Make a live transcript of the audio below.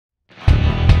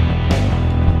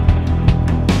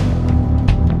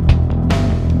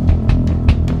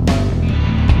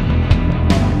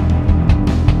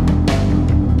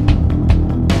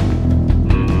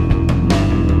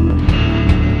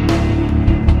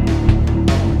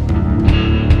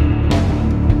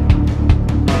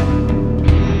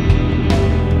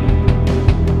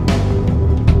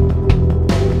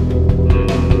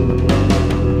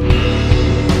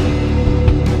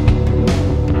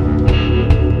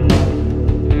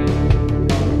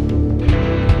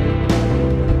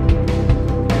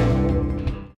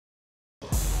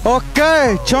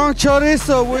Okay, Chong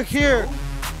Chorizo, we're here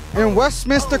in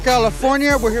Westminster,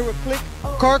 California. We're here with Click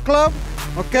Car Club.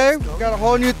 Okay, we got a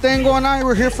whole new thing going on.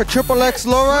 We're here for XXX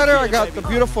Lowrider. I got the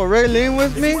beautiful Raylene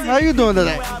with me. How you doing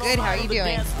today? Good, how are you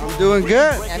doing? I'm doing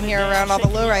good. I'm here around all the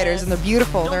lowriders and they're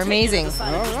beautiful, they're amazing. All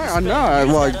right, I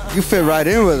know. Well, you fit right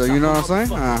in with her, you know what I'm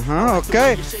saying?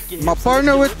 Okay. My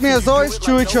partner with me as always,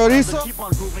 Chuy Chorizo.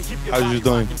 How's you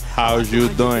doing? How's you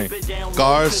doing?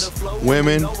 Cars,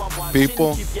 women,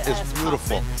 people, it's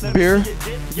beautiful. Beer,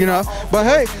 you know. But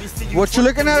hey, what you're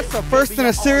looking at is the first in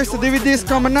a series of DVDs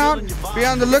coming out. Be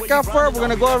on the lookout for it. We're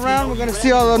gonna go around, we're gonna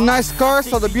see all the nice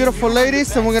cars, all the beautiful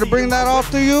ladies, and we're gonna bring that all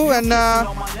to you. And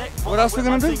what else we're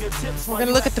gonna do? We're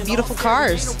gonna look at the beautiful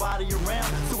cars.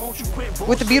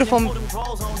 With the beautiful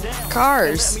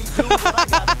cars.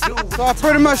 So I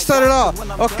pretty much set it off.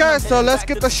 Okay, so let's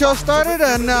get the show started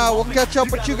and we'll catch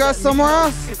up with you guys somewhere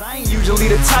else. I ain't usually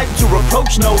the type to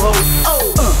approach no hoe.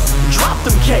 Drop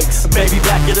them cakes, baby,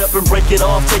 back it up and break it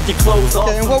off, take your clothes off.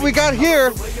 Okay, and what we got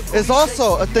here is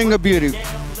also a thing of beauty.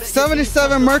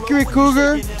 77 Mercury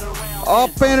Cougar, all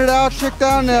painted out, checked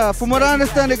out. From what I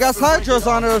understand, it got hydros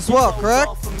on it as well,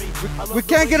 correct? We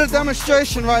can't get a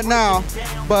demonstration right now,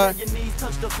 but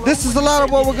this is a lot of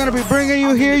what we're going to be bringing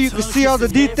you here. You can see all the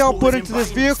detail put into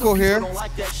this vehicle here,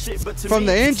 from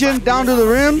the engine down to the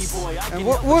rims. And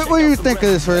what do you think of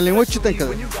this, Raylene? What you think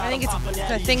of it? I think it's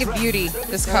a thing of beauty,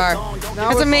 this car.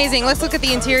 It's amazing. Let's look at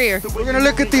the interior. We're going to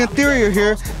look at the interior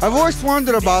here. I've always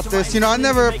wondered about this. You know, I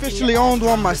never officially owned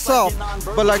one myself,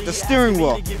 but like the steering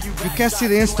wheel, you can't see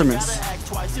the instruments.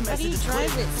 How do you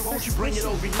drive it?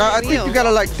 I think you got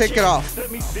to like take it off.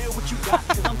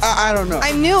 I don't know.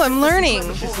 I'm new, I'm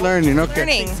learning. She's learning, okay.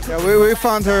 Learning. Yeah, we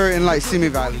found her in like Simi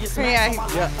Valley. Yeah.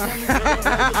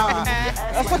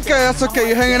 That's okay.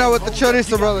 You're hanging out with the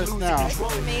Chorizo brothers now. It's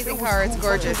an amazing car, it's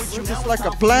gorgeous. Is this like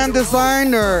a planned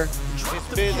design or?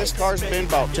 This car's been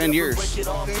about 10 years. 10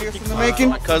 years in the making?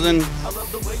 My cousin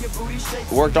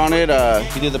worked on it.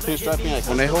 He did the pinstriping like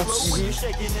Conejos.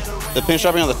 The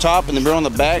pinstriping on the top and the mirror on the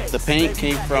back. The paint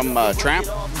came from Tramp.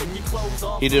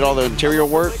 He did all the interior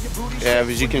work.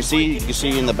 As you can see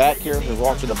in the back here, the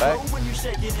walk to the back.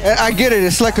 I get it.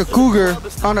 It's like a Cougar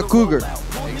on a Cougar.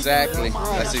 Exactly.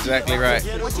 That's exactly right.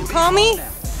 What you call me?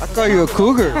 I call you a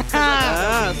Cougar.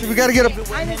 So we gotta get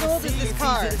a. I'm as old as this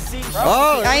car.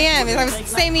 Oh, I am. I was the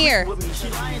same year.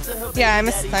 Yeah, I'm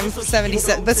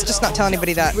 77. Let's just not tell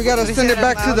anybody that. we gotta send it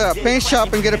back to the paint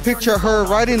shop and get a picture of her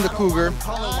riding the Cougar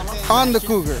on the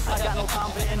Cougar.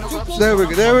 There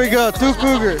we go. 2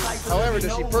 Cougars. However,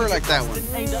 does she purr like that one?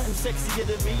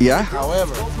 Yeah.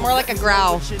 However. More like a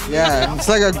growl. Yeah. It's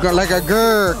like a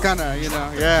grr kind of, you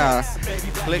know. Yeah.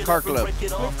 Click Car Club.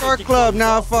 Click Car Club.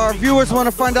 Now, if our viewers want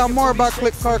to find out more about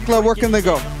Click Car Club, where can they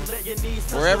go?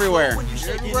 We're everywhere.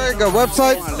 Everywhere. Go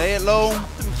website. Lay it low.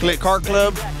 Click Car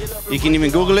Club. You can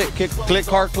even Google it. Click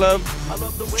Car Club.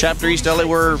 Chapter East LA.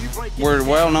 We're a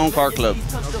well-known car club.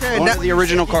 Okay. One of the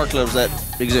original car clubs that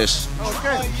exist.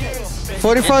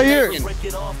 45 years.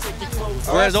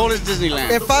 We're as old as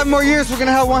Disneyland. In 5 more years, we're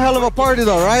gonna have one hell of a party,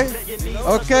 though, right?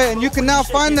 Okay, and you can now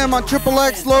find them on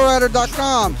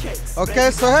XXXLowrider.com.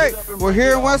 Okay, so hey, we're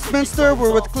here in Westminster.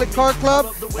 We're with Click Car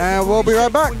Club, and we'll be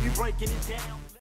right back.